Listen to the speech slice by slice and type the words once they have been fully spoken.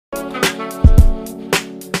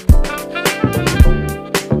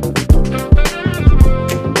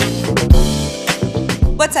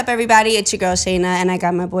What's up, everybody? It's your girl, Shayna, and I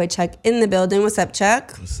got my boy Chuck in the building. What's up,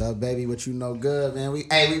 Chuck? What's up, baby? What you know good, man? We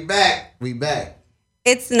back. We back.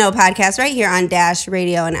 It's the No Podcast right here on Dash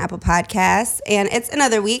Radio and Apple Podcasts. And it's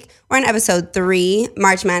another week. We're on episode 3.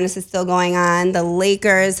 March Madness is still going on. The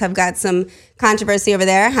Lakers have got some controversy over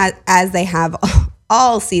there, as they have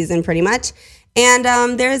all season pretty much. And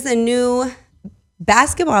there's a new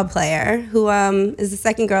basketball player who is the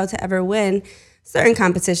second girl to ever win certain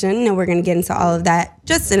competition, and we're going to get into all of that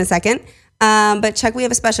just in a second. But Chuck, we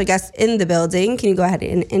have a special guest in the building. Can you go ahead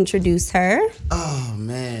and introduce her? Oh,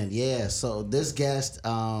 man, yeah. So this guest,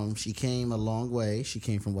 she came a long way. She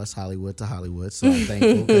came from West Hollywood to Hollywood, so I'm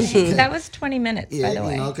thankful. That was 20 minutes, by the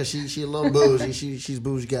way. Yeah, because she a little bougie. She's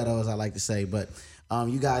bougie ghetto, as I like to say. But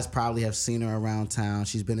you guys probably have seen her around town.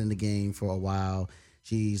 She's been in the game for a while.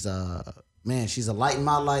 She's she's a light in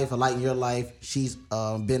my life, a light in your life. She's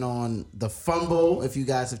been on The Fumble. If you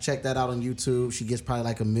guys have checked that out on YouTube, she gets probably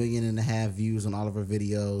like 1.5 million views on all of her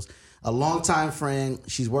videos. A longtime friend.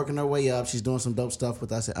 She's working her way up. She's doing some dope stuff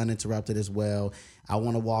with us at Uninterrupted as well. I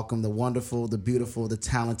want to welcome the wonderful, the beautiful, the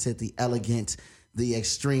talented, the elegant, the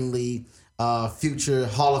extremely future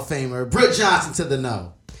Hall of Famer, Britt Johnson to the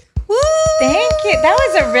know. Woo! Thank you. That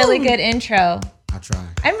was a really good intro. I try.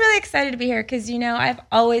 I'm really excited to be here because, I've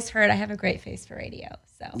always heard I have a great face for radio.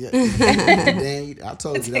 So yeah. Man, I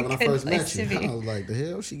told you that when I first met you. I was like, the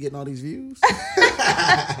hell? She getting all these views?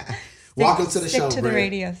 Welcome to the show, Stick to the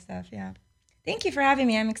radio stuff, yeah. Thank you for having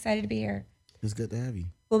me. I'm excited to be here. It's good to have you.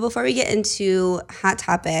 Well, before we get into hot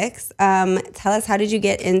topics, tell us, how did you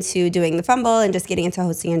get into doing The Fumble and just getting into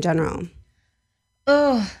hosting in general?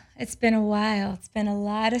 Oh, it's been a while. It's been a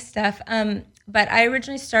lot of stuff. But I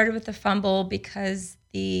originally started with The Fumble because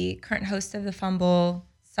the current host of The Fumble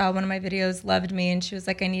saw one of my videos, loved me, and she was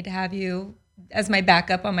like, I need to have you as my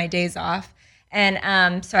backup on my days off.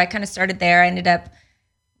 And so I kind of started there. I ended up,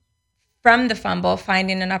 from The Fumble,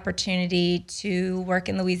 finding an opportunity to work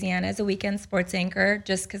in Louisiana as a weekend sports anchor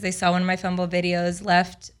just because they saw one of my Fumble videos,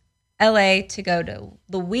 left LA to go to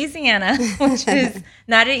Louisiana, which is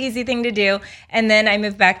not an easy thing to do. And then I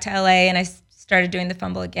moved back to LA and I started doing The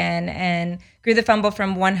Fumble again and grew The Fumble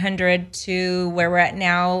from 100 to where we're at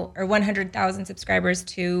now, or 100,000 subscribers,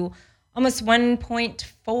 to almost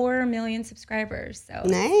 1.4 million subscribers. So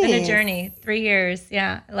nice. It's been a journey, 3 years.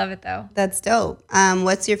 Yeah, I love it though. That's dope.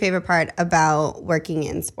 What's your favorite part about working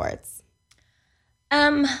in sports?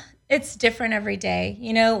 It's different every day.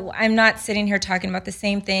 I'm not sitting here talking about the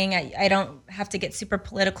same thing. I don't have to get super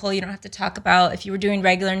political. You don't have to talk about, if you were doing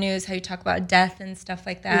regular news, how you talk about death and stuff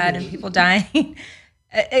like that and people dying.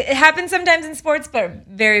 It happens sometimes in sports, but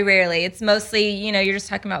very rarely. It's mostly, you're just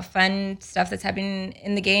talking about fun stuff that's happening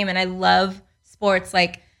in the game. And I love sports.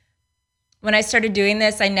 Like, when I started doing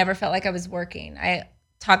this, I never felt like I was working. I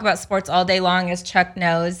talk about sports all day long, as Chuck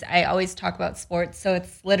knows. I always talk about sports, so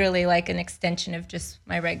it's literally like an extension of just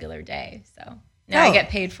my regular day. So now I get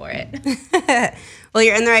paid for it. Well,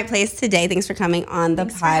 you're in the right place today. Thanks for coming on the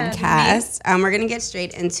podcast. We're going to get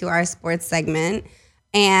straight into our sports segment.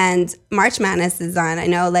 And March Madness is on. I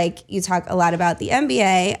know, you talk a lot about the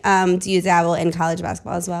NBA. Do you dabble in college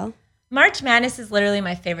basketball as well? March Madness is literally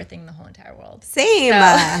my favorite thing in the whole entire world. Same.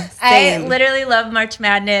 I literally love March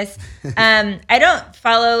Madness. I don't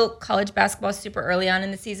follow college basketball super early on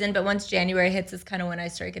in the season, but once January hits is kind of when I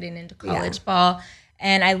start getting into college ball.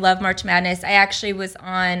 And I love March Madness. I actually was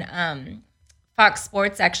on Fox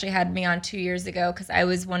Sports, actually had me on 2 years ago because I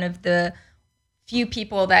was one of the few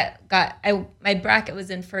people that my bracket was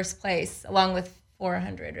in first place along with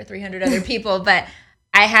 400 or 300 other people, but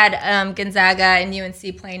I had Gonzaga and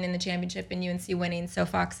UNC playing in the championship and UNC winning. So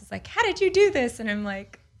Fox is like, how did you do this? And I'm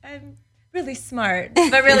like, I'm really smart.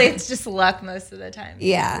 But really, it's just luck most of the time.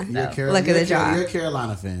 Yeah. So. Look at the draw. You're a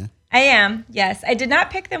Carolina fan. I am, yes. I did not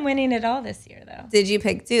pick them winning at all this year, though. Did you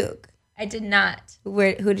pick Duke? I did not.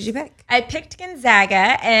 Who did you pick? I picked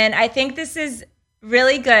Gonzaga, and I think this is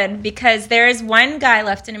really good because there is one guy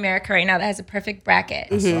left in America right now that has a perfect bracket.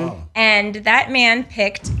 Mm-hmm. And that man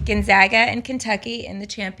picked Gonzaga and Kentucky in the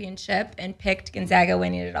championship and picked Gonzaga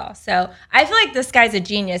winning it all. So I feel like this guy's a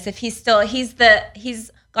genius. If he's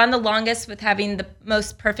gone the longest with having the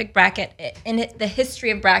most perfect bracket in the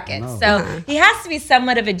history of brackets. So he has to be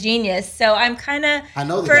somewhat of a genius. So I'm kind of,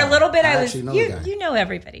 for a little bit, you know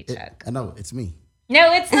everybody, Chuck. I know, it's me.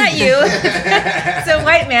 No, it's not you. It's a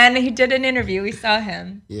white man. He did an interview. We saw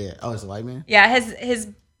him. Yeah. Oh, it's a white man? Yeah, his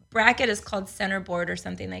bracket is called centerboard or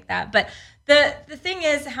something like that. But the thing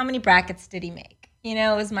is, how many brackets did he make?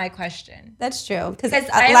 Was my question. That's true. Because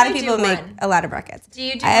I a lot of only people do make one. a lot of brackets. Do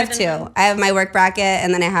you do I more have than 2. one? I have my work bracket,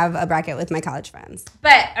 and then I have a bracket with my college friends.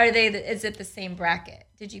 But is it the same bracket?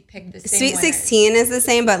 Did you pick the same Sweet winners? 16 is the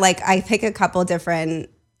same, but like I pick a couple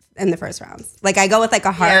different in the first rounds. Like I go with like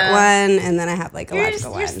a heart one, and then I have like a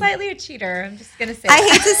logical one. You're slightly a cheater. I'm just gonna say. I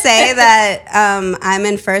hate to say that I'm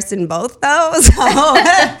in first in both those. So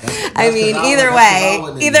I mean, either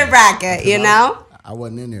way, either bracket, I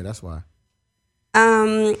wasn't in there. That's why.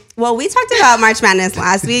 Well, we talked about March Madness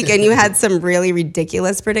last week, and you had some really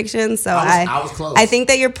ridiculous predictions. So I was close. I think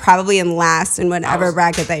that you're probably in last in whatever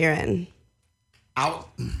bracket that you're in. Go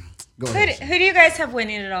ahead. Who do you guys have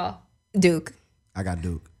winning it all? Duke. I got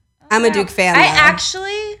Duke. I'm a Duke fan. I though.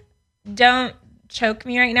 actually don't choke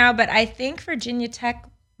me right now, but I think Virginia Tech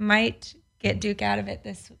might get Duke out of it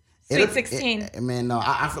this Sweet 16. Man, no,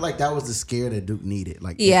 I feel like that was the scare that Duke needed.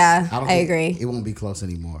 Like, Yeah, don't I think agree. It won't be close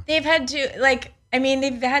anymore. They've had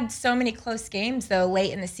they've had so many close games though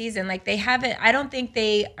late in the season. Like they haven't. I don't think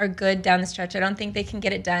they are good down the stretch. I don't think they can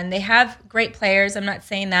get it done. They have great players. I'm not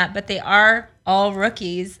saying that, but they are all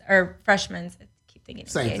rookies or freshmen. I keep thinking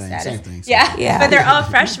Same thing. Yeah, but they're all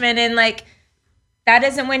freshmen, and like that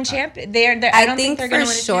doesn't win champion. I don't think they're going to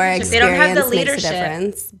win a championship. They don't have the leadership. Makes a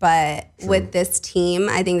difference, but with this team,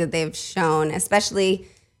 I think that they've shown, especially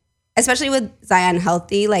with Zion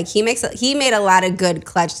healthy, like he made a lot of good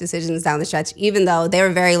clutch decisions down the stretch, even though they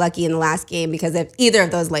were very lucky in the last game because if either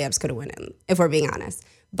of those layups could have won him, if we're being honest.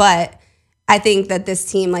 But I think that this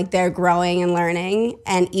team, like they're growing and learning,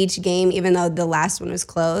 and each game, even though the last one was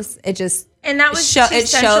close, it just and that was it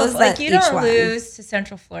shows like that you don't one. lose to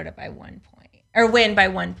Central Florida by 1 point or win by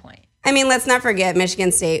 1 point. I mean, let's not forget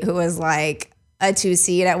Michigan State, who was like a 2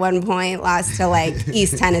 seed at one point, lost to like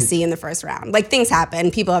East Tennessee in the first round. Like things happen.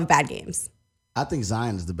 People have bad games. I think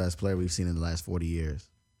Zion is the best player we've seen in the last 40 years.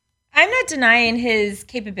 I'm not denying his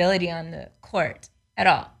capability on the court at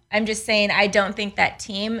all. I'm just saying I don't think that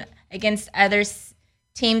team against other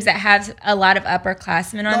teams that have a lot of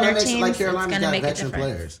upperclassmen on their teams, like Carolina's it's going to got make a veteran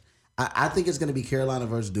difference. players. I think it's going to be Carolina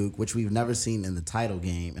versus Duke, which we've never seen in the title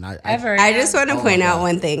game. And I just want to point out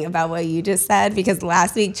one thing about what you just said, because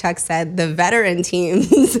last week Chuck said the veteran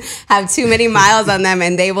teams have too many miles on them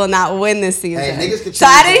and they will not win this season. Hey, niggas could so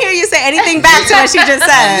I didn't hear you say anything back to what she just A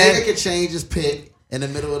said. nigga could change his pick in the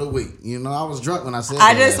middle of the week. I was drunk when I said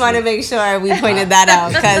I that just last want to week. make sure we pointed that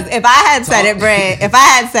out, because if I had said it, Britt, if I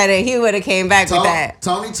had said it, he would have came back with that.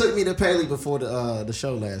 Tony took me to Paley before the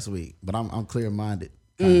show last week, but I'm clear minded.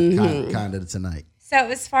 Kind of tonight. So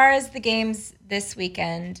as far as the games this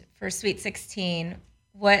weekend for Sweet 16,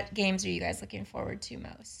 what games are you guys looking forward to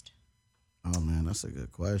most? Oh man, that's a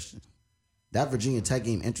good question. That Virginia Tech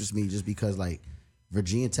game interests me just because like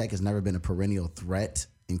Virginia Tech has never been a perennial threat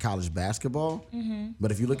in college basketball. Mm-hmm.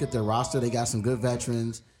 But if you look at their roster, they got some good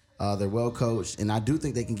veterans. They're well coached, and I do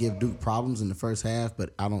think they can give Duke problems in the first half.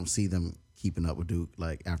 But I don't see them keeping up with Duke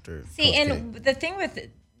like after. See, and the thing with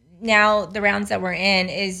now the rounds that we're in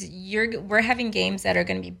is we're having games that are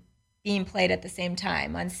going to be being played at the same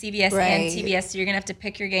time on CBS and TBS. So you're going to have to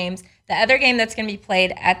pick your games. The other game that's going to be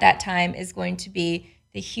played at that time is going to be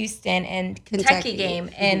the Houston and Kentucky game.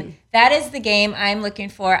 And that is the game I'm looking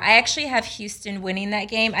for. I actually have Houston winning that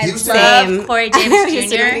game. I love Corey Davis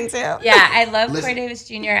Jr. Yeah, I love Corey Davis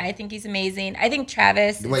Jr. I think he's amazing. I think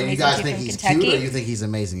Travis is amazing. You guys think he's Kentucky. cute, or you think he's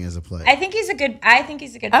amazing as a player? I think he's a good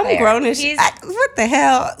player. I'm grown as what the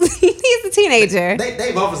hell? He's a teenager.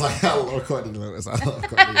 They both was like, I love Courtney Lewis. I love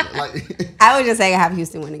Courtney Lewis. Like, I would just say I have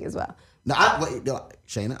Houston winning as well. No,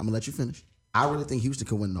 Shayna, I'm gonna let you finish. I really think Houston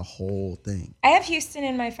could win the whole thing. I have Houston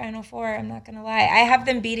in my Final Four. I'm not going to lie. I have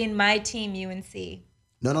them beating my team, UNC.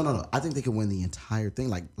 No. I think they could win the entire thing.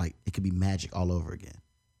 Like it could be magic all over again.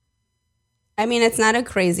 I mean, it's not a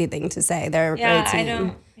crazy thing to say. They're a great team. I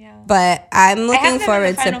don't. Yeah. But I'm looking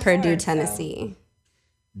forward to Purdue, Four, Tennessee.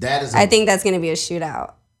 So. I think that's going to be a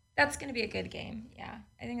shootout. That's going to be a good game. Yeah.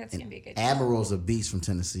 I think that's going to be a good game. Admiral's a beast from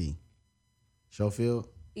Tennessee. Schofield?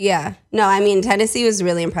 Yeah. No, I mean, Tennessee was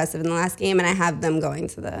really impressive in the last game, and I have them going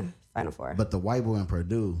to the Final Four. But the white boy in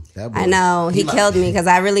Purdue, that boy, I know. He killed me because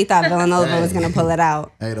I really thought Villanova was going to pull it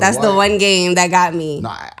out. That's the one game that got me. No,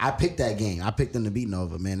 I picked that game. I picked them to beat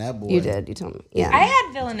Nova. Man, that boy. You did. You told me. Yeah. I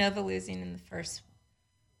had Villanova losing in the first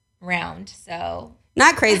round, so.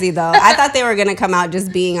 Not crazy though. I thought they were gonna come out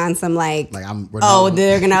just being on some like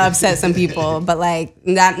they're gonna upset some people, but like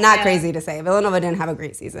not crazy to say. Villanova didn't have a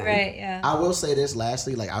great season. Right, yeah. I will say this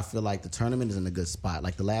lastly, like I feel like the tournament is in a good spot.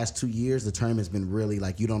 Like the last 2 years, the tournament's been really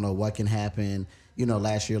like you don't know what can happen. You know,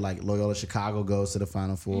 last year like Loyola Chicago goes to the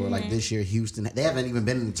Final Four. Like this year, Houston, they haven't even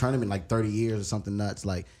been in the tournament like 30 years or something nuts.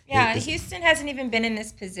 Like Houston hasn't even been in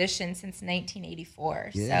this position since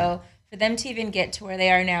 1984. Yeah. So for them to even get to where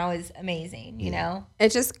they are now is amazing, you know?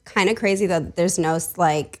 It's just kind of crazy though that there's no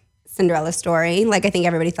like Cinderella story. Like I think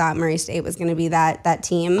everybody thought Murray State was going to be that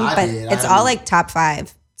team, it's all like top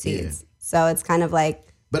 5 seeds. Yeah. So it's kind of like.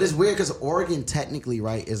 But it's weird because Oregon technically,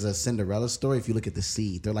 right, is a Cinderella story. If you look at the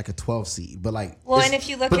seed, they're like a 12 seed. But like, and if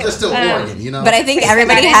you look but at, they're still Oregon, you know. But I think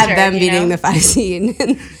everybody had them beating the 5 seed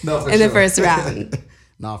in the first round.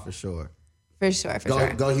 No, for sure. For sure.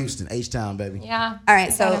 Go Houston, H-Town, baby. Yeah. All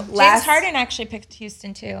right, so James Harden actually picked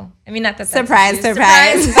Houston too. I mean, not that that's surprise, but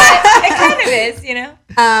it kind of is, you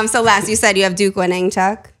know. So last you said you have Duke winning,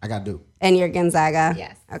 Chuck. I got Duke. And you're Gonzaga.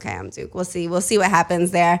 Yes. Okay, I'm Duke. We'll see what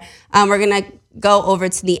happens there. We're gonna go over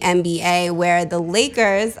to the NBA where the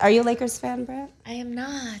Lakers. Are you a Lakers fan, Britt? I am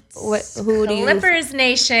not. Who do you? Clippers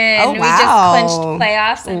Nation. Oh, wow. We just clinched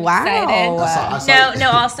playoffs. I'm excited.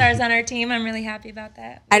 No All-Stars on our team. I'm really happy about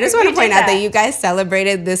that. I just want to point out that you guys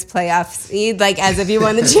celebrated this playoff seed like as if you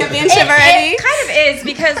won the championship already. It kind of is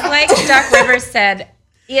because like Doc Rivers said,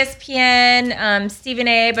 ESPN, Stephen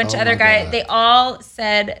A., a bunch of other guys, they all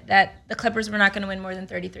said that the Clippers were not going to win more than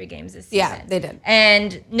 33 games this season. Yeah, they did.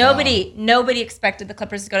 And nobody expected the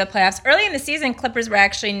Clippers to go to playoffs. Early in the season, Clippers were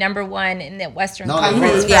actually number 1 in the Western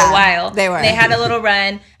Conference for a while. They were. They had a little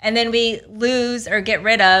run, and then we lose or get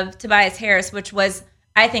rid of Tobias Harris, which was,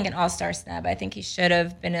 I think, an all-star snub. I think he should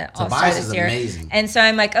have been an all-star this year. Tobias is amazing. And so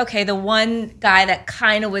I'm like, okay, the one guy that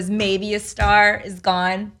kind of was maybe a star is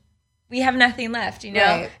gone. We have nothing left, you know?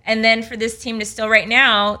 Right. And then for this team to still right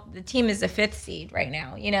now, the team is a 5th seed right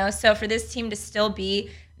now, you know? So for this team to still be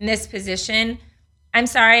in this position, I'm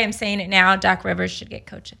sorry, I'm saying it now, Doc Rivers should get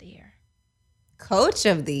Coach of the Year. Coach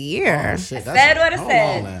of the Year? Oh, shit, I said what I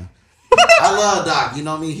said. I love Doc. You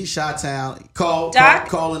know what I mean? He's Chi-Town.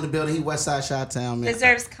 Cole in the building. He Westside Chi-Town, man.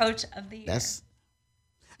 Deserves Coach of the Year.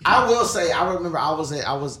 I will say, I remember I was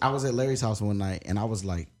at Larry's house one night, and I was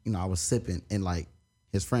like, you know, I was sipping, and like,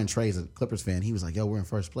 his friend Trey's a Clippers fan. He was like, yo, we're in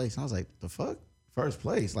first place. And I was like, the fuck? First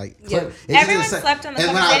place? Like, everyone slept on the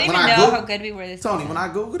Clippers. They didn't even know how good we were this season. Tony, when I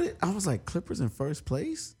Googled it, I was like, Clippers in first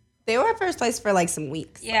place? They were in first place for like some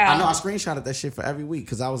weeks. Yeah. I know. I screenshotted that shit for every week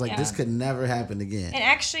because I was like, this could never happen again. And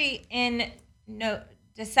actually, in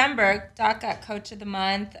December, Doc got Coach of the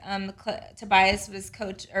Month. Tobias was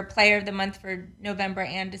Coach or Player of the Month for November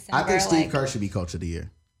and December. I think Steve Kerr should be Coach of the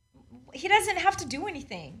Year. He doesn't have to do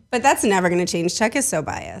anything. But that's never going to change. Chuck is so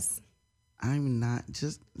biased. I am not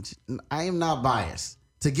biased.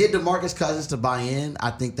 To get DeMarcus Cousins to buy in,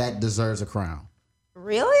 I think that deserves a crown.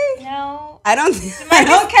 Really? No. I don't DeMarcus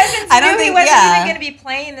Cousins knew he wasn't even going to be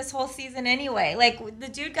playing this whole season anyway. Like, the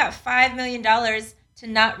dude got $5 million to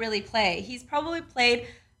not really play. He's probably played,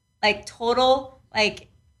 like, total, like,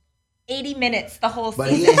 80 minutes the whole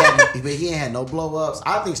season. But he ain't had no blow-ups.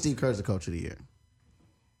 I think Steve Kerr's the Coach of the Year.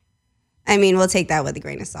 I mean, we'll take that with a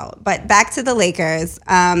grain of salt. But back to the Lakers.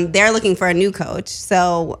 They're looking for a new coach.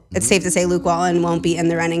 So it's safe to say Luke Walton won't be in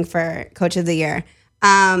the running for Coach of the Year.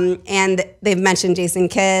 And they've mentioned Jason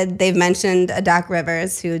Kidd. They've mentioned Doc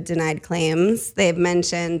Rivers, who denied claims. They've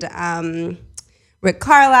mentioned Rick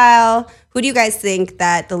Carlisle. Who do you guys think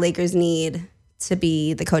that the Lakers need to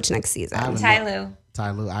be the coach next season? Ty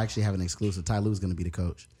Lue. I actually have an exclusive. Ty Lue's going to be the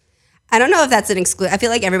coach. I don't know if that's an exclusive. I feel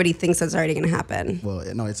like everybody thinks that's already going to happen. Well,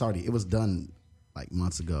 no, it was done like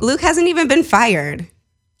months ago. Luke hasn't even been fired.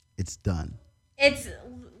 It's done.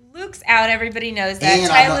 Luke's out. Everybody knows that. And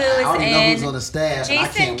Ty Lue is I already in. know who's on the staff.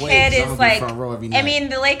 Jason Kidd is like. I mean,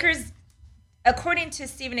 the Lakers. According to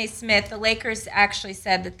Stephen A. Smith, the Lakers actually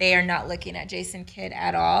said that they are not looking at Jason Kidd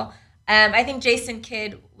at all. I think Jason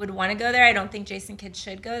Kidd would want to go there. I don't think Jason Kidd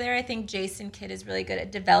should go there. I think Jason Kidd is really good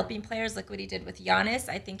at developing players. Look what he did with Giannis.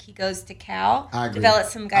 I think he goes to Cal. Develop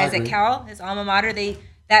some guys at Cal, his alma mater.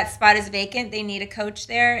 That spot is vacant. They need a coach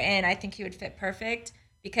there, and I think he would fit perfect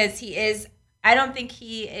because he is. I don't think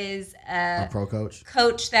he is a pro coach.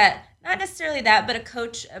 Coach that, not necessarily that, but a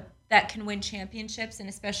coach that can win championships, and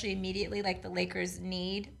especially immediately, like the Lakers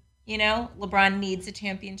need. You know, LeBron needs a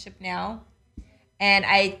championship now. And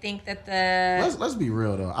I think that let's be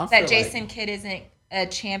real though. That Jason Kidd isn't a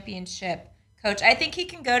championship coach. I think he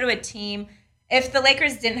can go to a team. If the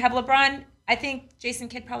Lakers didn't have LeBron, I think Jason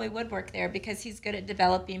Kidd probably would work there because he's good at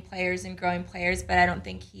developing players and growing players, but I don't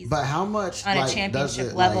think he's But how much on a like,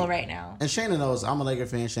 championship level right now. And Shayna knows I'm a Laker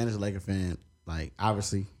fan. Shayna's a Laker fan. Like,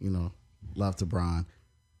 obviously, love to Bron.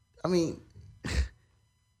 I mean,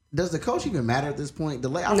 does the coach even matter at this point? I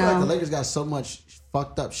feel like the Lakers got so much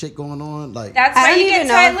fucked up shit going on. Like, that's why you get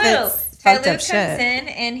Ty Lue. Ty Lue comes shit. in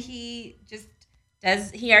and he just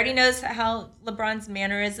does. He already knows how LeBron's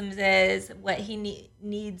mannerisms is, what he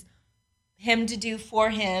needs him to do for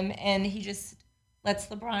him, and he just lets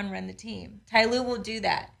LeBron run the team. Ty Lue will do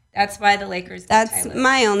that. That's why the Lakers. That's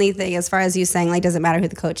my only thing as far as you saying, like, does it matter who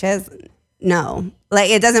the coach is? No, like,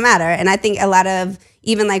 it doesn't matter. And I think a lot of,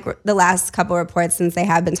 even like the last couple reports since they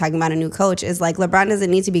have been talking about a new coach, is like LeBron doesn't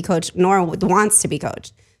need to be coached nor wants to be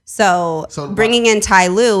coached. So bringing in Ty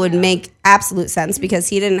Lue would make absolute sense because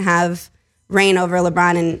he didn't have reign over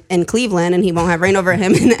LeBron in Cleveland, and he won't have reign over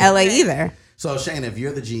him in LA either. So Shayna, if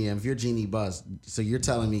you're the GM, if you're Jeannie Buss, so you're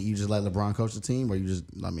telling me you just let LeBron coach the team, or you just,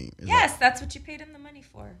 yes, that's what you paid him the money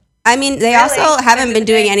for. I mean, they also haven't been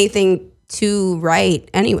doing anything too right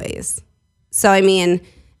anyways. So, I mean,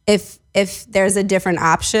 if there's a different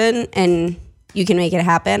option and you can make it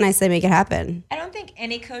happen, I say make it happen. I don't think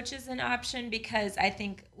any coach is an option because I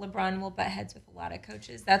think LeBron will butt heads with a lot of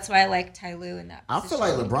coaches. That's why I like Ty Lue in that position. I feel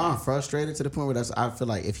like LeBron frustrated to the point where I feel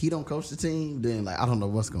like if he don't coach the team, then like I don't know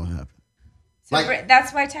what's going to happen. So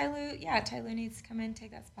that's why Ty Lue needs to come in and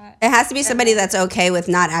take that spot. It has to be somebody that's okay with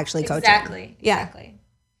not actually coaching. Exactly.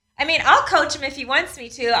 I mean, I'll coach him if he wants me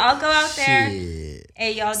to. I'll go out there. Shit.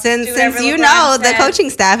 Hey, y'all. Since the coaching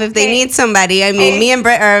staff, if they need somebody, I mean, me and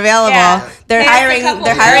Britt are available. Yeah. They're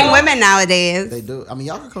hiring women nowadays. They do. I mean,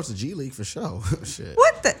 y'all can coach the G League for sure. Shit.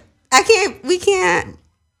 What the? We can't.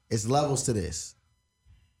 It's levels to this.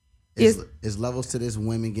 It's levels to this.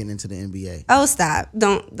 Women getting into the NBA. Oh, stop!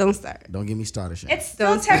 Don't start. Don't get me started, Shane. It's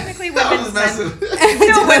still technically women's messing.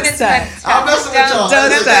 Still women's men's. I'm messing with y'all.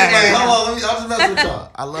 Don't start. Hey, hold on. I'm just messing with y'all.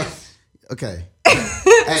 I love. Okay.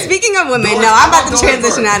 Hey, Speaking of women, I'm about to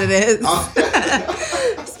transition out of this.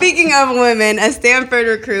 Speaking of women, a Stanford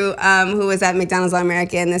recruit who was at McDonald's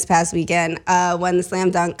All-American this past weekend won the slam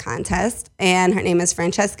dunk contest, and her name is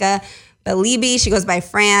Francesca Balibi. She goes by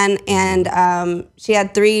Fran, and she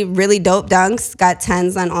had 3 really dope dunks, got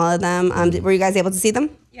 10s on all of them. Were you guys able to see them?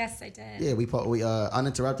 Yes, I did. Yeah, we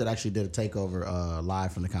Uninterrupted actually did a takeover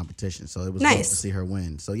live from the competition, so it was nice dope to see her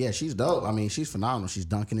win. So yeah, she's dope. I mean, she's phenomenal. She's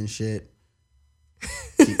dunking and shit.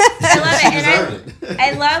 I love it. And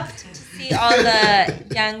I loved to see all the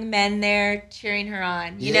young men there cheering her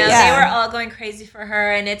on. You know, they were all going crazy for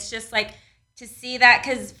her, and it's just like to see that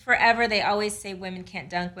because forever they always say women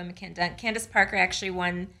can't dunk, women can't dunk. Candace Parker actually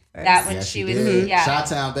won that when she was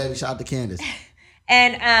Chi-Town, baby. Shout out to Candace.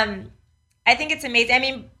 And I think it's amazing. I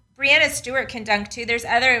mean, Breanna Stewart can dunk too. There's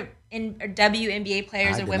other WNBA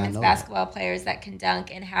players or women's basketball players that can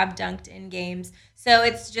dunk and have dunked in games. So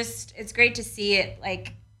it's great to see it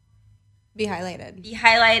like be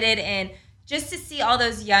highlighted and just to see all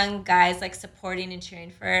those young guys like supporting and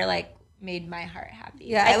cheering for her like made my heart happy.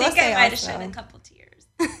 Yeah, I think I might have shed a couple tears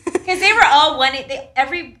because they were all wanting.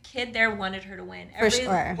 Every kid there wanted her to win. Every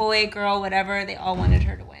boy, girl, whatever, they all wanted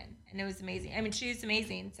her to win, and it was amazing. I mean, she was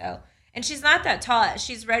amazing. So. And she's not that tall.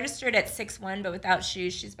 She's registered at 6'1", but without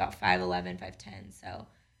shoes, she's about 5'11", 5'10". So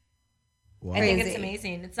wow. I think it's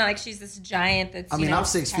amazing. It's not like she's this giant that's, I'm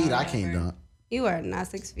 6 feet. I can't dunk. You are not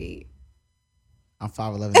 6 feet. I'm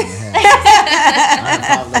 5'11" and a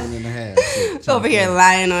half. I'm 5'11" and a half. Over here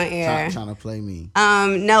lying on air. Trying to play me.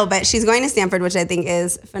 No, but she's going to Stanford, which I think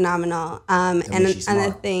is phenomenal. And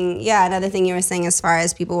another thing you were saying as far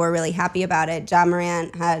as people were really happy about it, Ja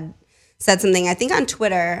Morant had said something, I think on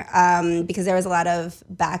Twitter, because there was a lot of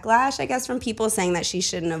backlash, I guess, from people saying that she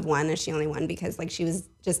shouldn't have won and she only won because like she was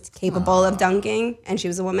just capable of dunking and she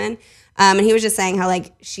was a woman. And he was just saying how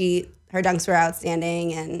like her dunks were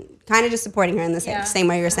outstanding and kind of just supporting her in the same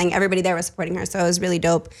way you were saying. Everybody there was supporting her. So it was really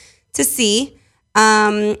dope to see.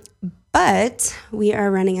 But we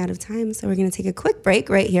are running out of time, so we're going to take a quick break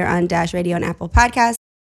right here on Dash Radio and Apple Podcasts.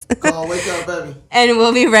 Call, wake up, baby. And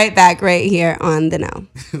we'll be right back right here on The Know.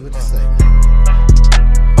 What you say?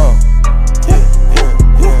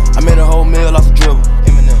 I made a whole meal off the dribble.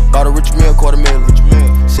 Bought a rich meal,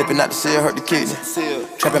 $250,000. Sipping out the seal, hurt the kidney.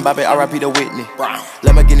 Trapping Bobby, R.I.P. to Whitney.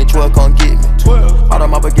 Let me get in 12, come get me. All of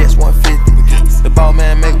my baguettes, 150. The ball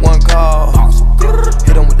man make one call.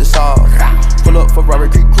 Hit him with the saw. Pull up for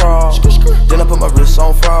Robert Creek crawl. Then I put my wrist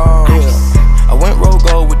on fraud. I went road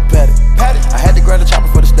gold with the paddock. I had to grab the chopper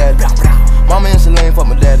for the static. Mama in Celine for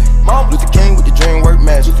my daddy. Luther King with the DreamWorks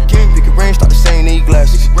magic. Pick a ring, start the same, need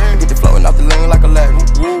glasses. Get the floating off the lane like a ladder.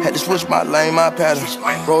 Had to switch my I lame my pattern.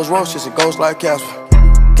 Rolls Royce is a ghost like Casper.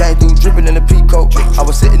 Came through dripping in the peacoat. I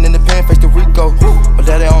was sitting in the pen, face to Rico. But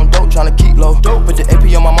daddy on dope, tryna keep low. Put the AP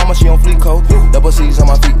on my mama, she on fleek coat. Double C's on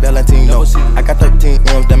my feet, Valentino. I got 13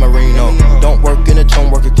 M's, Dan Marino. Don't work in a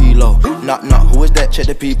tone, work a kilo. Knock, knock, who is that? Check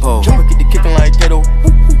the peephole. Jumper get the kickin' like Kato.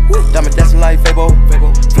 Diamond dancing like Fabo.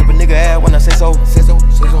 Flip a nigga ass when I say so.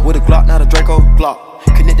 With a Glock, not a Draco. Glock.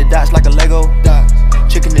 Connect the dots like a Lego.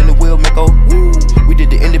 Chicken in the wheel, Miko. We did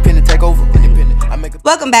the independent takeover.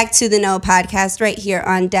 Welcome back to the No Podcast right here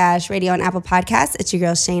on Dash Radio and Apple Podcasts. It's your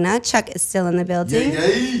girl Shayna. Chuck is still in the building.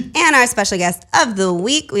 And our special guest of the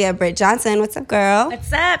week, we have Britt Johnson. What's up, girl?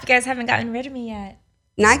 What's up? You guys haven't gotten rid of me yet.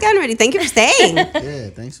 Not gotten ready. Thank you for staying. Yeah,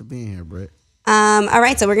 thanks for being here, Britt. All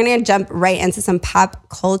right, so we're going to jump right into some pop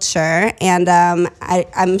culture. And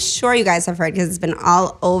I'm sure you guys have heard because it's been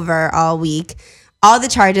all over all week. All the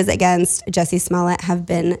charges against Jussie Smollett have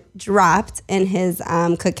been dropped in his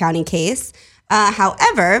Cook County case.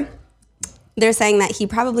 However, they're saying that he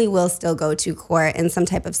probably will still go to court in some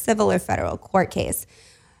type of civil or federal court case.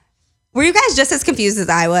 Were you guys just as confused as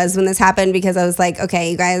I was when this happened? Because I was like,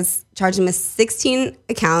 okay, you guys charged him with 16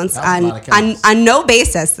 accounts on no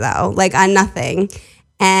basis, though, like on nothing.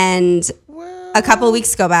 And a couple of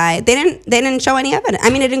weeks go by, they didn't show any evidence. I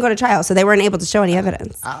mean, it didn't go to trial, so they weren't able to show any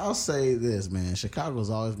evidence. I'll say this, man. Chicago's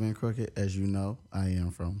always been crooked, as you know. I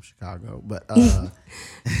am from Chicago, but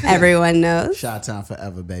everyone knows. Chi-Town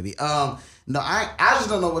forever, baby. No, I just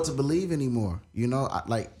don't know what to believe anymore. You know,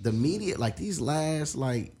 like the media, like these last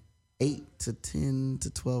 8 to 10 to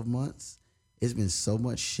 12 months, it's been so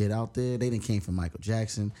much shit out there. They didn't came from Michael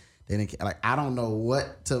Jackson. They didn't I don't know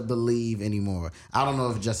what to believe anymore. I don't know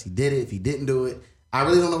if Jussie did it, if he didn't do it. I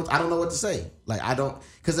really don't know. I don't know what to say.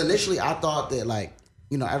 Because initially I thought that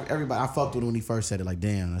everybody I fucked with him when he first said it. Like,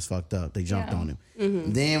 damn, that's fucked up. They jumped on him.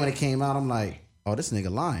 Mm-hmm. Then when it came out, I'm like, oh, this nigga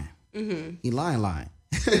lying. Mm-hmm. He lying.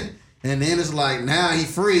 And then it's like, now he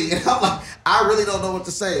free. And I'm like, I really don't know what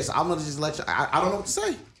to say. So I'm gonna just let you. I don't know what to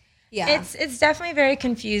say. Yeah, it's definitely very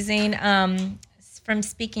confusing. From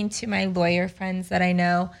speaking to my lawyer friends that I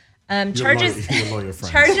know. Charges get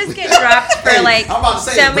dropped for I'm about to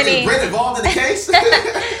say, so many. Britt involved in the case.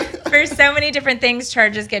 For so many different things,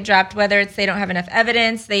 charges get dropped. Whether it's they don't have enough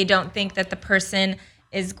evidence, they don't think that the person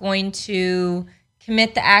is going to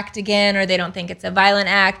commit the act again, or they don't think it's a violent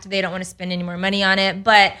act. They don't want to spend any more money on it.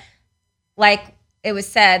 But like it was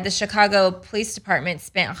said, the Chicago Police Department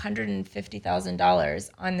spent $150,000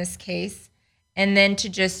 on this case. And then to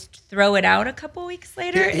just throw it out a couple weeks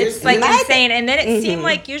later, it's insane. And then it seemed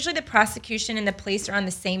like usually the prosecution and the police are on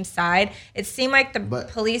the same side. It seemed like the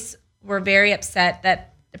police were very upset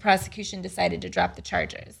that the prosecution decided to drop the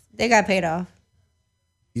charges. They got paid off.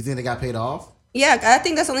 You think they got paid off? Yeah, I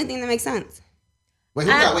think that's the only thing that makes sense. Wait,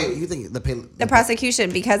 you think the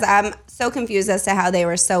prosecution? Because I'm so confused as to how they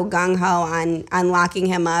were so gung-ho on locking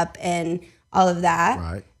him up and all of that.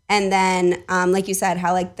 Right. And then, like you said,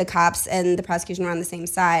 how the cops and the prosecution were on the same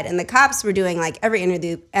side, and the cops were doing every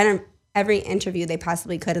interview they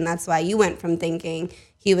possibly could, and that's why you went from thinking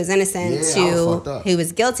he was innocent to he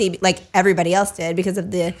was guilty, like everybody else did, because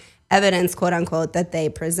of the evidence, quote unquote, that they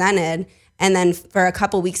presented. And then for a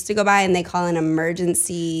couple weeks to go by, and they call an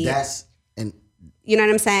emergency. You know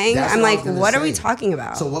what I'm saying? I'm like, what are we talking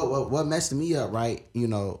about? So what messed me up, right?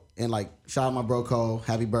 And shout out my bro Cole.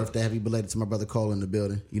 Happy birthday. Happy belated to my brother Cole in the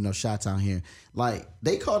building. Chi-Town here.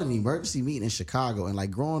 They called an emergency meeting in Chicago.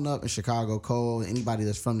 And growing up in Chicago, Cole, anybody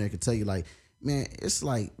that's from there could tell you, man, it's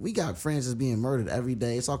we got friends that's being murdered every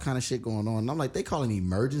day. It's all kind of shit going on. And I'm like, they call an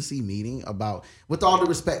emergency meeting about, with all due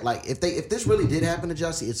respect, if this really did happen to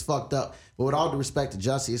Jussie, it's fucked up. But with all due respect to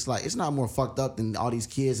Jussie, it's not more fucked up than all these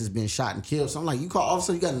kids that's been shot and killed. So I'm like, all of a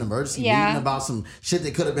sudden you got an emergency meeting about some shit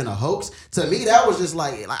that could have been a hoax. To me, that was just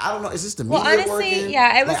I don't know. Is this the media working? Well, honestly,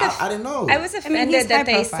 yeah, I didn't know. I was offended that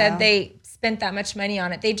they said they spent that much money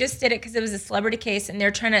on it. They just did it because it was a celebrity case, and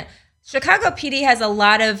they're trying to. Chicago PD has a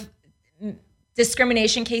lot of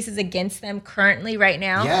discrimination cases against them currently right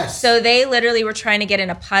now. Yes. So they literally were trying to get in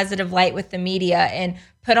a positive light with the media and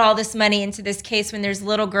put all this money into this case when there's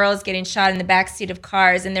little girls getting shot in the backseat of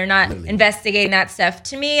cars and they're not investigating that stuff.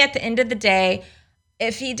 To me, at the end of the day,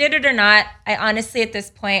 if he did it or not, I honestly, at this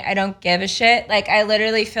point, I don't give a shit. I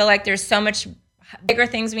literally feel like there's so much bigger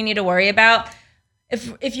things we need to worry about.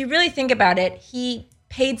 If you really think about it, he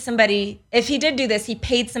paid somebody. If he did do this, he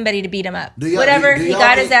paid somebody to beat him up. He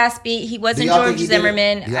got his ass beat. He wasn't George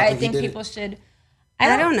Zimmerman. I think people should.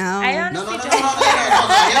 I don't know. I honestly don't.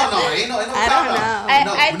 I don't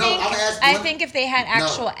know. I think if they had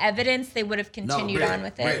actual evidence, they would have continued on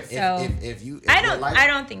with it. So if I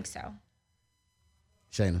don't think so.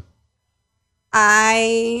 Shayna.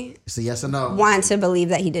 It's a yes or no. want to believe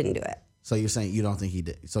that he didn't do it. So you're saying you don't think he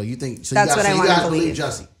did. So you think that's what I want to believe.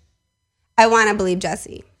 Jussie. I want to believe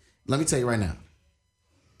Jussie. Let me tell you right now.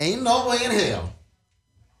 Ain't no way in hell.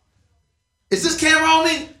 Is this camera on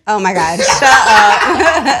me? Oh my God. Shut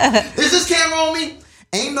up. Is this camera on me?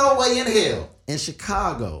 Ain't no way in hell in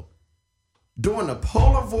Chicago during the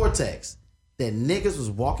polar vortex that niggas was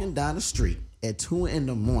walking down the street at 2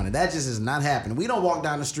 a.m. That just is not happening. We don't walk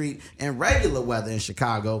down the street in regular weather in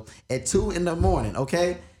Chicago at 2 a.m,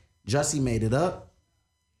 okay? Jussie made it up.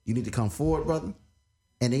 You need to come forward, brother.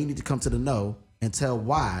 And then you need to come to the know and tell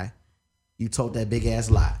why you told that big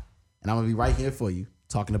ass lie. And I'm going to be right here for you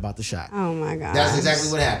talking about the shot. Oh my God. That's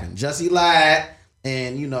exactly what happened. Jussie lied.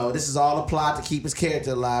 And, you know, this is all a plot to keep his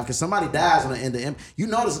character alive because somebody dies on the end of Empire. You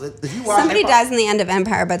notice if you watch somebody dies in the end of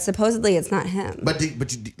Empire, but supposedly it's not him. But you,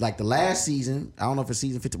 like the last season, I don't know if it's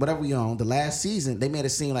season 15, whatever we on, the last season, they made it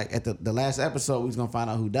seem like at the last episode we was going to find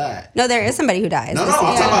out who died. No, there is somebody who dies. No, I'm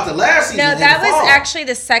talking about the last season. No, that was actually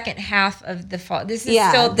the second half of the fall. This is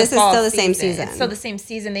still the same season. It's still the same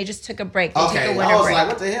season. They just took a break. They took a winter break. I was like,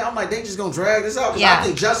 what the hell? I'm like, they just going to drag this out? Because I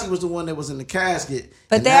think Jussie was the one that was in the casket.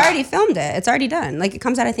 But they already filmed it. It's already done. Like, it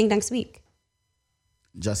comes out, I think, next week.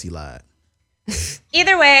 Jussie lied.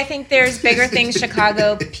 Either way, I think there's bigger things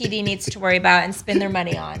Chicago PD needs to worry about and spend their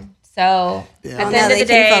money on. So at the end of the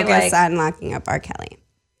day, they can focus on locking up R. Kelly.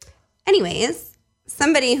 Anyways,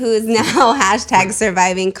 somebody who is now hashtag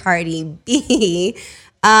surviving Cardi B.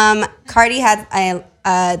 Cardi had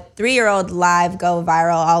a 3-year-old live go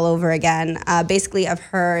viral all over again, basically of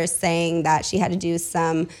her saying that she had to do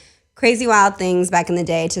some crazy wild things back in the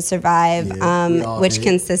day to survive, which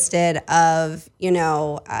consisted of,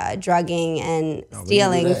 drugging and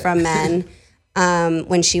stealing from men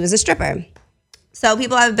when she was a stripper. So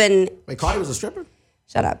people have been... Wait, Cardi was a stripper?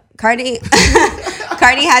 Shut up. Cardi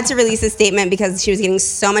had to release a statement because she was getting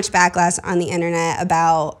so much backlash on the internet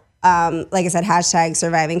about, like I said, hashtag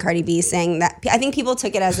surviving Cardi B, saying that I think people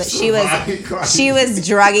took it as that she was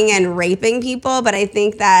drugging and raping people, but I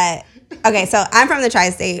think that... Okay, so I'm from the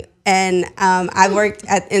tri-state, and I've worked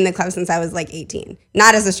in the club since I was like 18.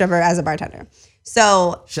 Not as a stripper, as a bartender.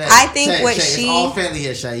 So Shay, I think Shay, it's all family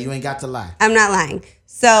here, Shay. You ain't got to lie. I'm not lying.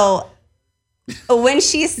 So when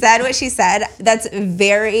she said what she said, that's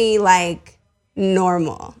very like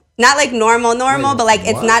normal. Not like normal, but like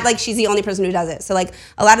it's not like she's the only person who does it. So like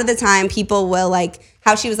a lot of the time people will like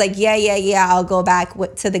how she was like, yeah, I'll go back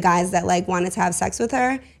to the guys that like wanted to have sex with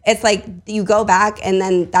her. It's like you go back and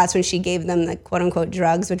then that's when she gave them the quote unquote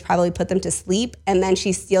drugs, which probably put them to sleep. And then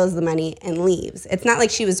she steals the money and leaves. It's not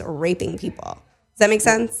like she was raping people. Does that make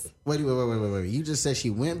sense? Wait. You just said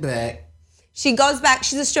she went back. She goes back.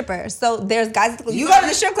 She's a stripper. So there's guys, you go to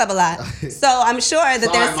the strip club a lot. So I'm sure that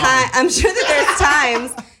there's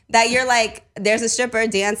times that you're like, there's a stripper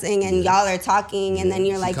dancing and y'all are talking and then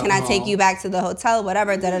you're like, can I take you back to the hotel,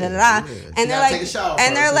 whatever, da-da-da-da-da. And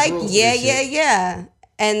they're like, yeah.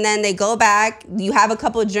 And then they go back, you have a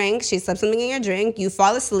couple of drinks, she slips something in your drink, you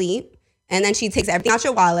fall asleep, and then she takes everything out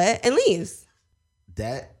your wallet and leaves.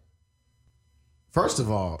 First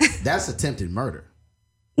of all, that's attempted murder.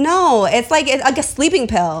 No, it's like a sleeping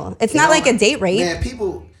pill. It's not like a date rape.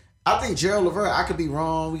 Man, I think Gerald Levert, I could be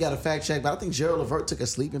wrong, we got to fact check, but I think Gerald Levert took a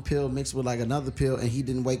sleeping pill mixed with like another pill and he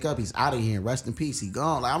didn't wake up. He's out of here and rest in peace. He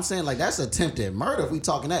gone. Like I'm saying, like that's attempted murder if we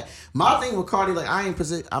talking that. My thing with Cardi, like I'm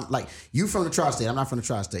like, you from the tri-state, I'm not from the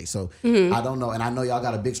tri-state, so I don't know. And I know y'all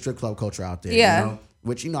got a big strip club culture out there, yeah. You know?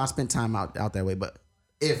 Which, I spend time out that way. But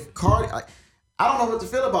if Cardi, I don't know what to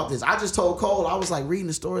feel about this. I just told Cole, I was like reading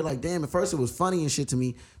the story like, damn, at first it was funny and shit to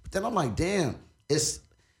me, but then I'm like, damn,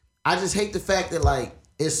 I just hate the fact that like,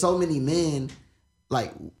 it's so many men,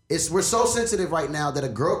 like we're so sensitive right now that a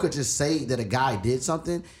girl could just say that a guy did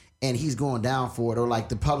something and he's going down for it, or like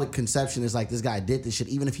the public conception is like this guy did this shit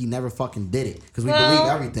even if he never fucking did it because we believe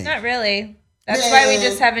everything. Not really. That's why we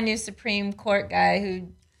just have a new Supreme Court guy who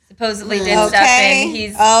supposedly did stuff and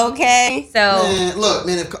he's okay. So look,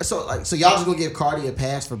 man, so y'all just gonna give Cardi a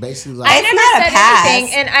pass for basically like I never said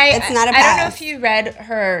anything, and it's not a pass. I don't know if you read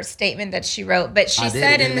her statement that she wrote, but she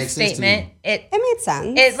said in the statement it made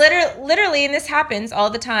sense. It literally, and this happens all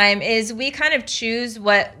the time, is we kind of choose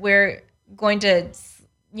what we're going to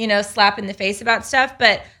slap in the face about stuff,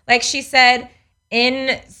 but like she said,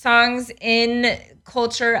 in songs, in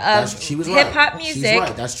culture of hip hop music, she's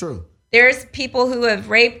right. That's true. There's people who have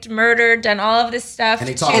raped, murdered, done all of this stuff, and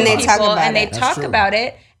they talk about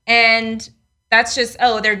it, and that's just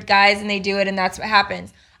they're guys and they do it, and that's what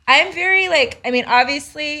happens. I'm very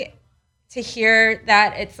obviously, to hear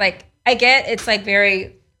that it's like I get it's like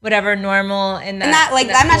very whatever normal and that.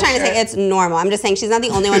 I'm not trying to say it's normal. I'm just saying she's not the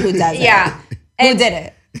only one who does it. Yeah. Who did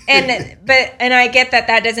it? And I get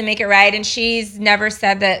that doesn't make it right. And she's never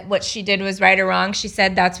said that what she did was right or wrong. She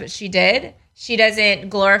said that's what she did. She doesn't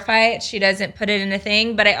glorify it. She doesn't put it in a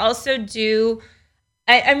thing. But I also do.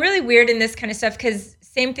 I'm really weird in this kind of stuff because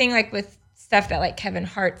same thing like with stuff that like Kevin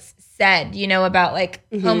Hart's said, you know, about like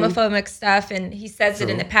homophobic stuff, and he says it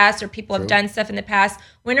in the past, or people have done stuff in the past.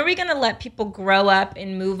 When are we going to let people grow up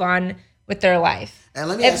and move on with their life? And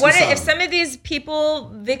let me ask you if some of these people,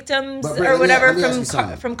 victims or whatever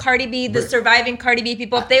from Cardi B, the surviving Cardi B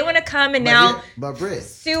people, if they want to come and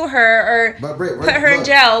sue her or put her in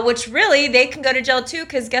jail, which really they can go to jail too,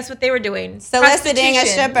 because guess what they were doing? Soliciting a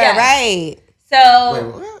stripper, right?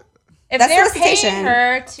 So if they're paying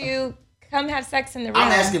her to come have sex in the room.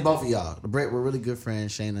 I'm asking both of y'all. Britt, we're really good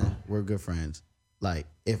friends. Shayna, we're good friends. Like,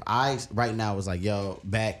 if I right now was like, yo,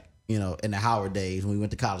 back, you know, in the Howard days when we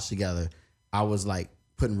went to college together, I was like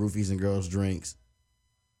putting roofies in girls' drinks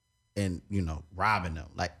and, you know, robbing them.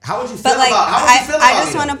 Like, how would you feel I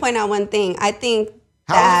just want to point out one thing. I think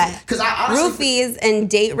that roofies and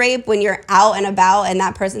date rape, when you're out and about and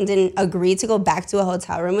that person didn't agree to go back to a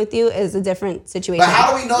hotel room with you, is a different situation. But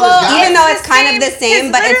how do we know this guy? Even though it's kind of the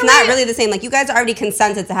same, but it's not really the same. Like, you guys already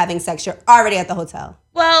consented to having sex. You're already at the hotel.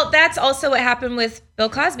 Well, that's also what happened with Bill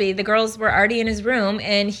Cosby. The girls were already in his room,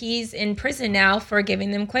 and he's in prison now for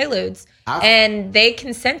giving them Quaaludes. And they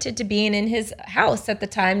consented to being in his house at the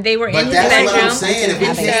time. They were in his bedroom. But that's what I'm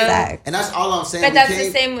saying. And that's all I'm saying. But that's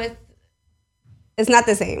the same with... It's not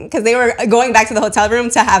the same, because they were going back to the hotel room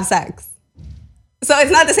to have sex. So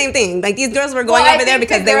it's not the same thing. Like, these girls were going over there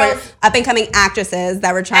because they were up-and-coming actresses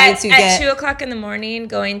that were trying to get... At 2 o'clock in the morning,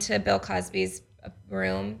 going to Bill Cosby's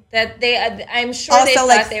room, that I'm sure also, they thought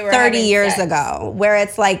like, they were 30 years sex. ago, where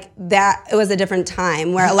it's like that, it was a different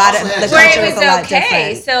time, where a lot of the culture was a lot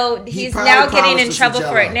different. So he's now getting in trouble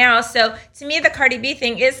for it now. So to me, the Cardi B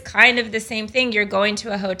thing is kind of the same thing. You're going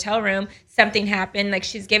to a hotel room, something happened, like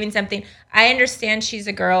she's giving something. I understand she's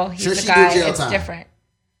a girl, he's a guy, it's different.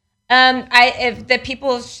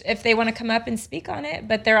 If they want to come up and speak on it,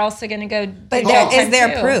 but they're also going to go. But is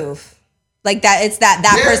there proof? Like that, it's that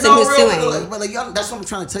person who's suing. But like, that's what I'm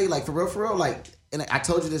trying to tell you. Like, for real. Like, and I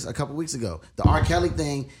told you this a couple weeks ago. The R. Kelly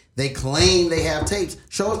thing, they claim they have tapes.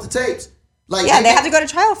 Show us the tapes. Like, yeah, they have to go to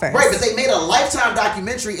trial first. Right, but they made a Lifetime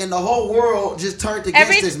documentary, and the whole world just turned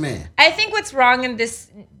against this man. I think what's wrong in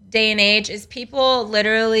this day and age is people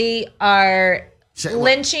literally are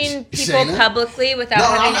lynching people publicly without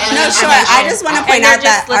having I just want to point out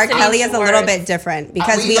that R. Kelly is a little bit different,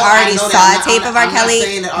 because we already saw a tape of R.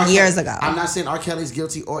 Kelly years ago. I'm not saying R. Kelly's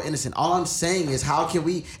guilty or innocent. All I'm saying is, how can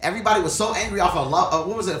we? Everybody was so angry off of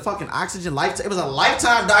what was it? Fucking Oxygen Lifetime. It was a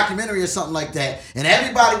Lifetime documentary or something like that, and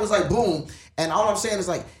everybody was like, boom. And all I'm saying is,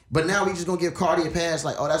 like, but now we just gonna give Cardi a pass,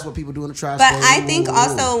 like, oh, that's what people do in the trash. But I think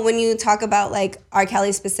also when you talk about like R.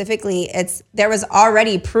 Kelly specifically, there was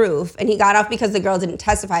already proof, and he got off because the girl didn't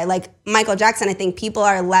testify. Like Michael Jackson, I think people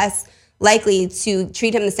are less likely to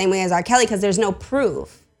treat him the same way as R. Kelly because there's no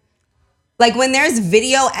proof. Like, when there's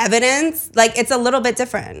video evidence, like, it's a little bit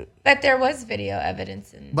different. But there was video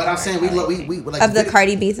evidence But I'm saying we like of the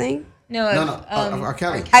Cardi B thing. No, R.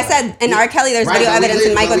 Kelly. I said in R. Kelly there's video evidence,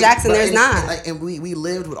 in Michael Jackson there's not. And we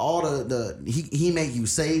lived with all he made You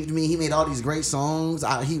Saved Me. He made all these great songs.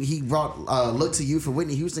 He brought Look to You for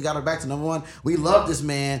Whitney Houston, got her back to #1. We love this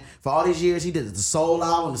man for all these years. He did the Soul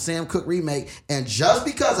album, the Sam Cooke remake, and just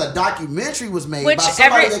because a documentary was made by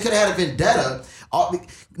somebody that could have had a vendetta,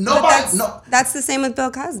 that's the same with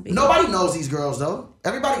Bill Cosby. Nobody knows these girls though.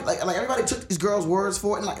 Everybody everybody took these girls' words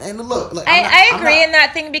for it, and look. I agree in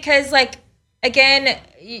that thing, because like, again,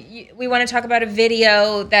 we want to talk about a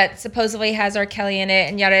video that supposedly has R. Kelly in it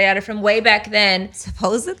and yada yada from way back then.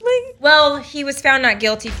 Supposedly? Well, he was found not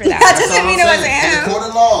guilty for that. That doesn't mean it wasn't him. Court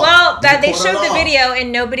of law. Well, they showed the video,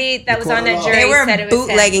 and nobody that was on that jury said it was him. They were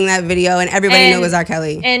bootlegging that video, and everybody knew it was R.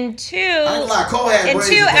 Kelly. And two, after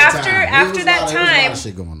that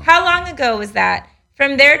time, how long ago was that?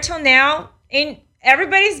 From there till now,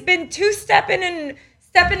 everybody's been two-stepping in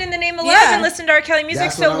the name of love and listen to R. Kelly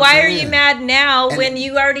music. So why are you mad now when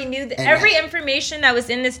you already knew every information that was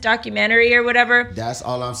in this documentary or whatever? That's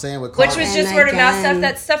all I'm saying with Cardi. Which was just word of mouth stuff.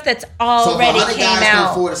 That's stuff that's already came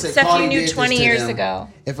out. Stuff you knew 20 years ago.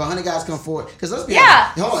 If 100 guys come forward, because let's be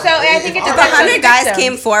honest. Hold on. So I think it depends. If 100 guys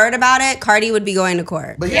came forward about it, Cardi would be going to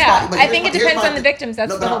court. I think it depends on the victims.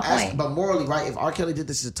 That's the whole point. But morally, right? If R. Kelly did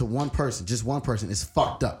this to one person, just one person, it's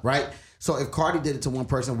fucked up, right? So if Cardi did it to one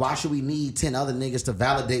person, why should we need 10 other niggas to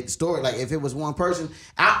validate the story? Like, if it was one person,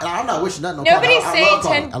 I'm not wishing nothing on Cardi. Nobody's saying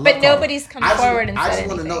 10, but nobody's come forward and said anything. I just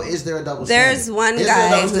want to know, is there a double standard? There's one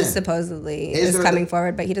guy who supposedly is coming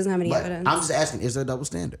forward, but he doesn't have any evidence. I'm just asking, is there a double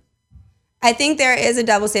standard? I think there is a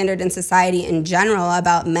double standard in society in general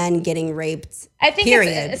about men getting raped. I think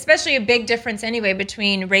period. it's especially a big difference anyway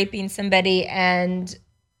between raping somebody and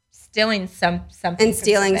stealing something. And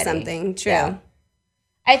stealing somebody. something, true. Yeah.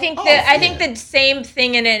 I think I think the same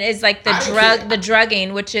thing in it is like the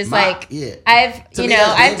drugging, which is I've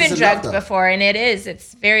been drugged before, and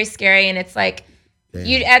it's very scary, and it's like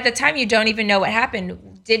you at the time you don't even know what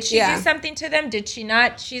happened. Did she do something to them? Did she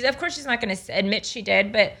not? Of course she's not going to admit she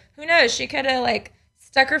did, but who knows? She could have like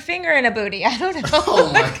stuck her finger in a booty. I don't know.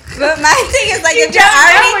 Oh my God. But my thing is like if you're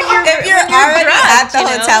already at the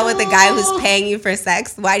hotel with a guy who's paying you for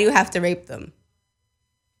sex, why do you have to rape them?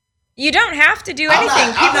 You don't have to do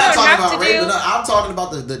anything. People don't have to do. I'm talking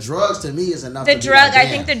about the drugs. To me, is enough. The drug. I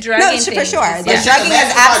think the drugging. No, for sure. The drugging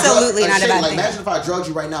is absolutely not a bad thing. Imagine if I drugged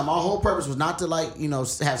you right now. My whole purpose was not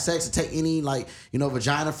to have sex to take any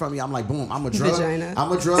vagina from you. I'm like, boom. I'm a drug.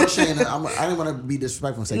 I'm a drug Shayna. I didn't want to be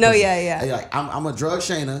disrespectful and say. No, yeah. Like, I'm a drug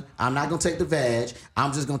Shayna. I'm not gonna take the vag.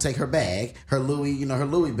 I'm just gonna take her bag, her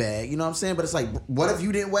Louis bag. You know what I'm saying? But it's like, what if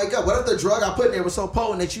you didn't wake up? What if the drug I put in there was so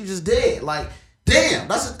potent that you just did? Like. Damn,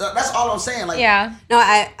 that's all I'm saying. Like, yeah. No,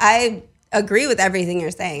 I agree with everything you're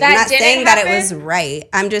saying. I'm not saying that it was right.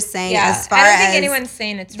 I'm just saying as far as I don't think anyone's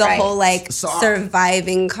saying it's the right. whole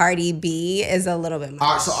surviving Cardi B is a little bit much.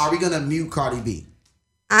 All right, so are we gonna mute Cardi B?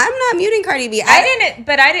 I'm not muting Cardi B. I didn't,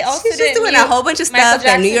 but I also she's just doing a whole bunch of stuff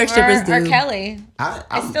that New York strippers do. Or Kelly.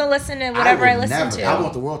 I still listen to whatever I listen to. I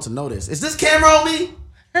want the world to know this. Is this camera on me?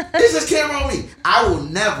 Is this camera on me? I will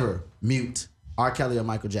never mute R. Kelly or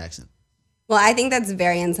Michael Jackson. Well, I think that's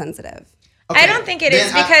very insensitive. Okay. I don't think it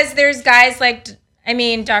is because there's guys like,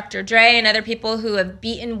 Dr. Dre and other people who have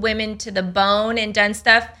beaten women to the bone and done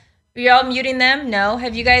stuff. Are you all muting them? No.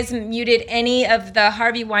 Have you guys muted any of the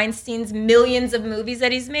Harvey Weinstein's millions of movies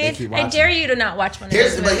that he's made? I dare you to not watch one of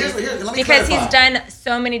those movies. Let me because clarify. he's done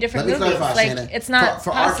so many different movies. Shannon. It's not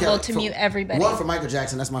possible to mute everybody. One, for Michael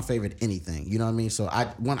Jackson, that's my favorite anything. You know what I mean? So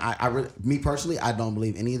me personally, I don't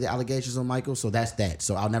believe any of the allegations on Michael. So that's that.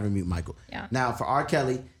 So I'll never mute Michael. Yeah. Now for R.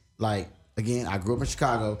 Kelly, again, I grew up in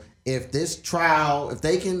Chicago. If this trial, if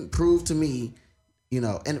they can prove to me,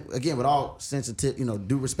 and again, with all sensitive,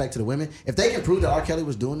 due respect to the women, if they can prove that R. Kelly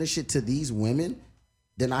was doing this shit to these women,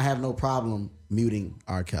 then I have no problem muting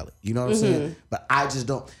R. Kelly. You know what I'm saying? But I just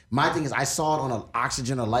don't. My thing is, I saw it on an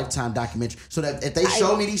Oxygen or Lifetime documentary. So that if they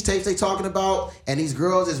show me these tapes they talking about and these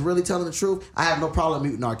girls is really telling the truth, I have no problem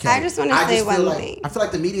muting R. Kelly. I just want to say one thing. I feel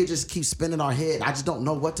like the media just keeps spinning our head. I just don't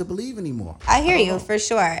know what to believe anymore. I hear you for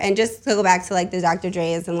sure. And just to go back to the Dr.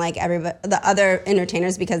 Dre's and the other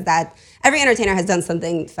entertainers, because every entertainer has done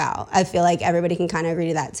something foul. I feel like everybody can kind of agree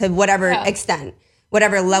to that to whatever extent,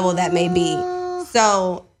 whatever level that may be.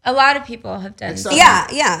 So. A lot of people have done.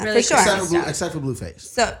 Really for sure. Except for Blueface.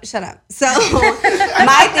 So shut up. So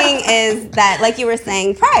my thing is that, like you were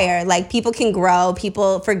saying prior, people can grow,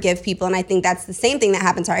 people forgive people, and I think that's the same thing that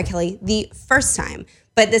happened to R. Kelly the first time.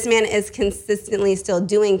 But this man is consistently still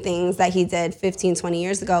doing things that he did 15, 20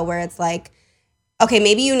 years ago, where it's like, okay,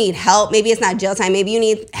 maybe you need help. Maybe it's not jail time. Maybe you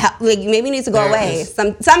need help. Maybe you need to go away.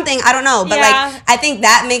 Something, I don't know. But I think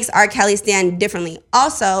that makes R. Kelly stand differently.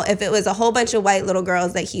 Also, if it was a whole bunch of white little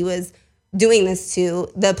girls that he was doing this to,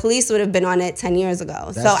 the police would have been on it 10 years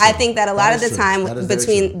ago. So I think that a lot of the time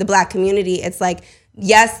between the black community, it's like,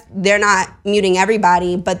 yes, they're not muting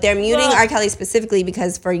everybody, but they're muting R. Kelly specifically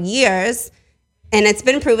because for years, and it's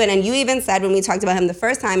been proven, and you even said when we talked about him the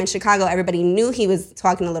first time in Chicago, everybody knew he was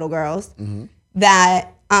talking to little girls. Mm-hmm.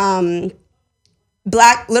 That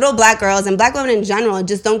little black girls and black women in general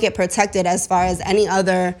just don't get protected as far as any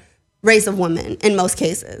other race of women in most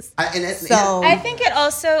cases. I think it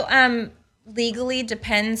also legally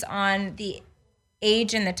depends on the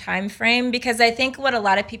age and the time frame, because I think what a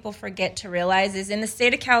lot of people forget to realize is in the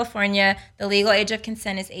state of California, the legal age of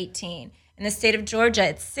consent is 18. In the state of Georgia,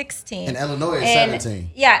 it's 16. In Illinois, it's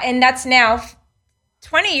 17. Yeah, and that's now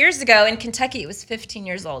 20 years ago in Kentucky, it was 15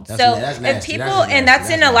 years old. If people,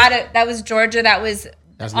 that was Georgia, that was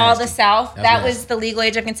all the South, that was the legal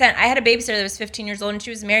age of consent. I had a babysitter that was 15 years old and she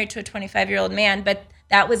was married to a 25-year-old man, but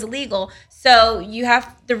that was illegal. So you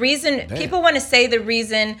have the reason, people want to say the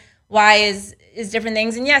reason why is different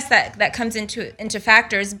things. And yes, that comes into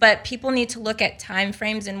factors, but people need to look at time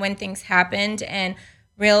frames and when things happened and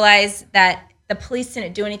realize that the police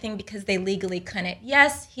didn't do anything because they legally couldn't.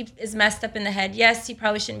 Yes, he is messed up in the head. Yes, he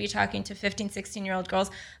probably shouldn't be talking to 15, 16-year-old girls.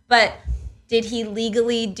 But did he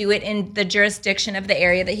legally do it in the jurisdiction of the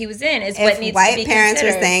area that he was in is what needs to be considered. If white parents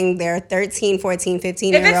were saying their 13, 14,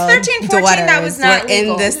 15-year-old if it's 13, 14, that was not were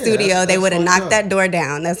legal. in the studio, that's they would have knocked up. that door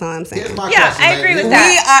down. That's all I'm saying. Yeah, I agree with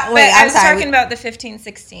that. I was talking about the 15,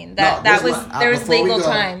 16. There was legal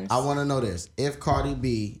times. I want to know this. If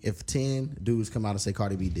 10 dudes come out and say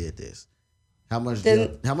Cardi B did this, how much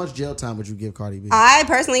jail time would you give Cardi B? I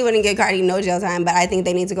personally wouldn't give Cardi no jail time, but I think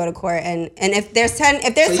they need to go to court. And if there's 10 so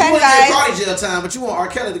 10 you guys, give Cardi jail time, but you want R.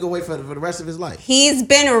 Kelly to go away for the rest of his life. He's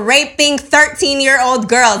been raping 13-year-old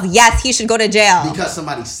girls. Yes, he should go to jail. Because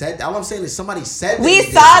somebody said that. All I'm saying is somebody said that. We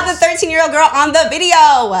saw the 13-year-old girl on the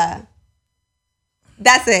video.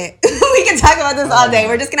 That's it. We can talk about this all day.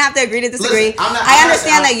 We're just gonna have to agree to disagree. I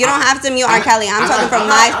understand that you don't have to mute R. Kelly. I'm talking from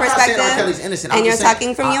my perspective, and you're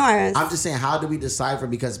talking from yours. I'm just saying, how do we decipher?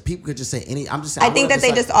 Because people could just say any. I'm just saying. I think that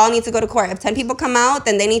they just all need to go to court. If 10 people come out,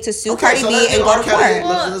 then they need to sue Cardi B and go to court.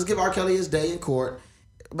 Let's give R. Kelly his day in court.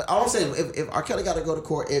 But all I'm saying, if R. Kelly got to go to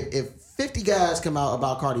court, if 50 guys come out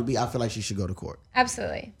about Cardi B, I feel like she should go to court.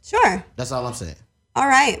 Absolutely. Sure. That's all I'm saying. All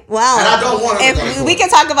right. Well, and I don't want to we can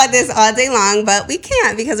talk about this all day long, but we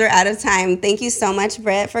can't because we're out of time. Thank you so much,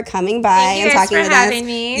 Britt, for coming by and talking with us. Thank you for having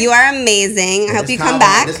me. You are amazing. I hope you come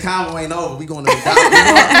back. This convo ain't over. We going to McDonald's.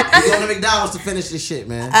 We're going to McDonald's to finish this shit,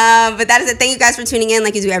 man. But that is it. Thank you guys for tuning in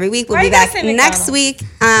like you do every week. We'll be back next week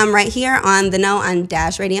right here on The Know on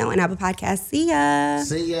Dash Radio and Apple Podcasts. See ya.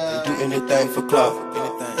 See ya. They do anything for club.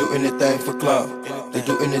 Do anything for club. They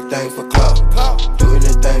do anything for club. Do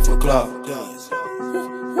anything for club.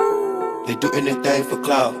 They do anything for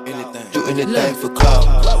clout. Do anything for clout.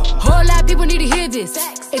 Whole lot of people need to hear this.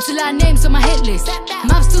 It's a lot of names on my hit list.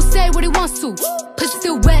 Mom still say what he wants to. Pussy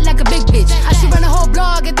still wet like a big bitch. I should run a whole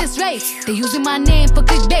blog at this rate. They using my name for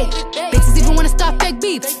clickbait. Bitches even wanna start fake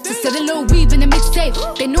beef. To sell a little weave in the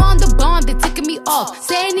mixtape. They know I'm the bomb, they ticking me off.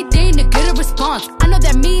 Say anything to get a response. I know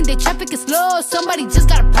that mean they traffic is slow. Somebody just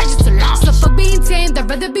gotta purchase to launch. So fuck being tame, they'd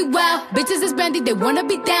rather be wild. Bitches is brandy, they wanna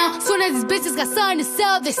be down. Soon as these bitches got something to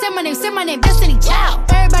sell, they say my name, Destiny Child.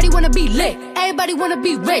 Everybody wanna be lit, everybody wanna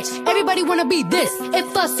be rich, everybody wanna be this.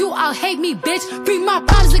 If us you, I'll hate me, bitch. Free my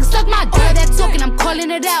problems, like suck my dick. All that talking, I'm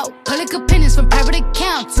calling it out. Public opinions from private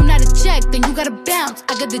accounts. You not a check, then you gotta bounce.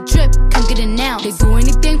 I got the drip, come get it now. They do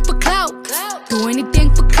anything for clout, do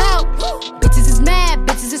anything for clout. Bitches is mad,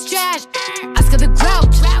 bitches is trash. Oscar the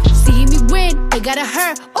grouch, see me win, they gotta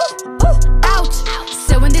hurt. Ooh, ooh, ouch.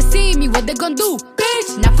 So when they see me, what they gon' do?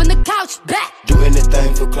 Bitch, not from the couch, back. Do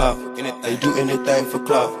anything for clout. They do anything for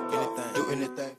clout.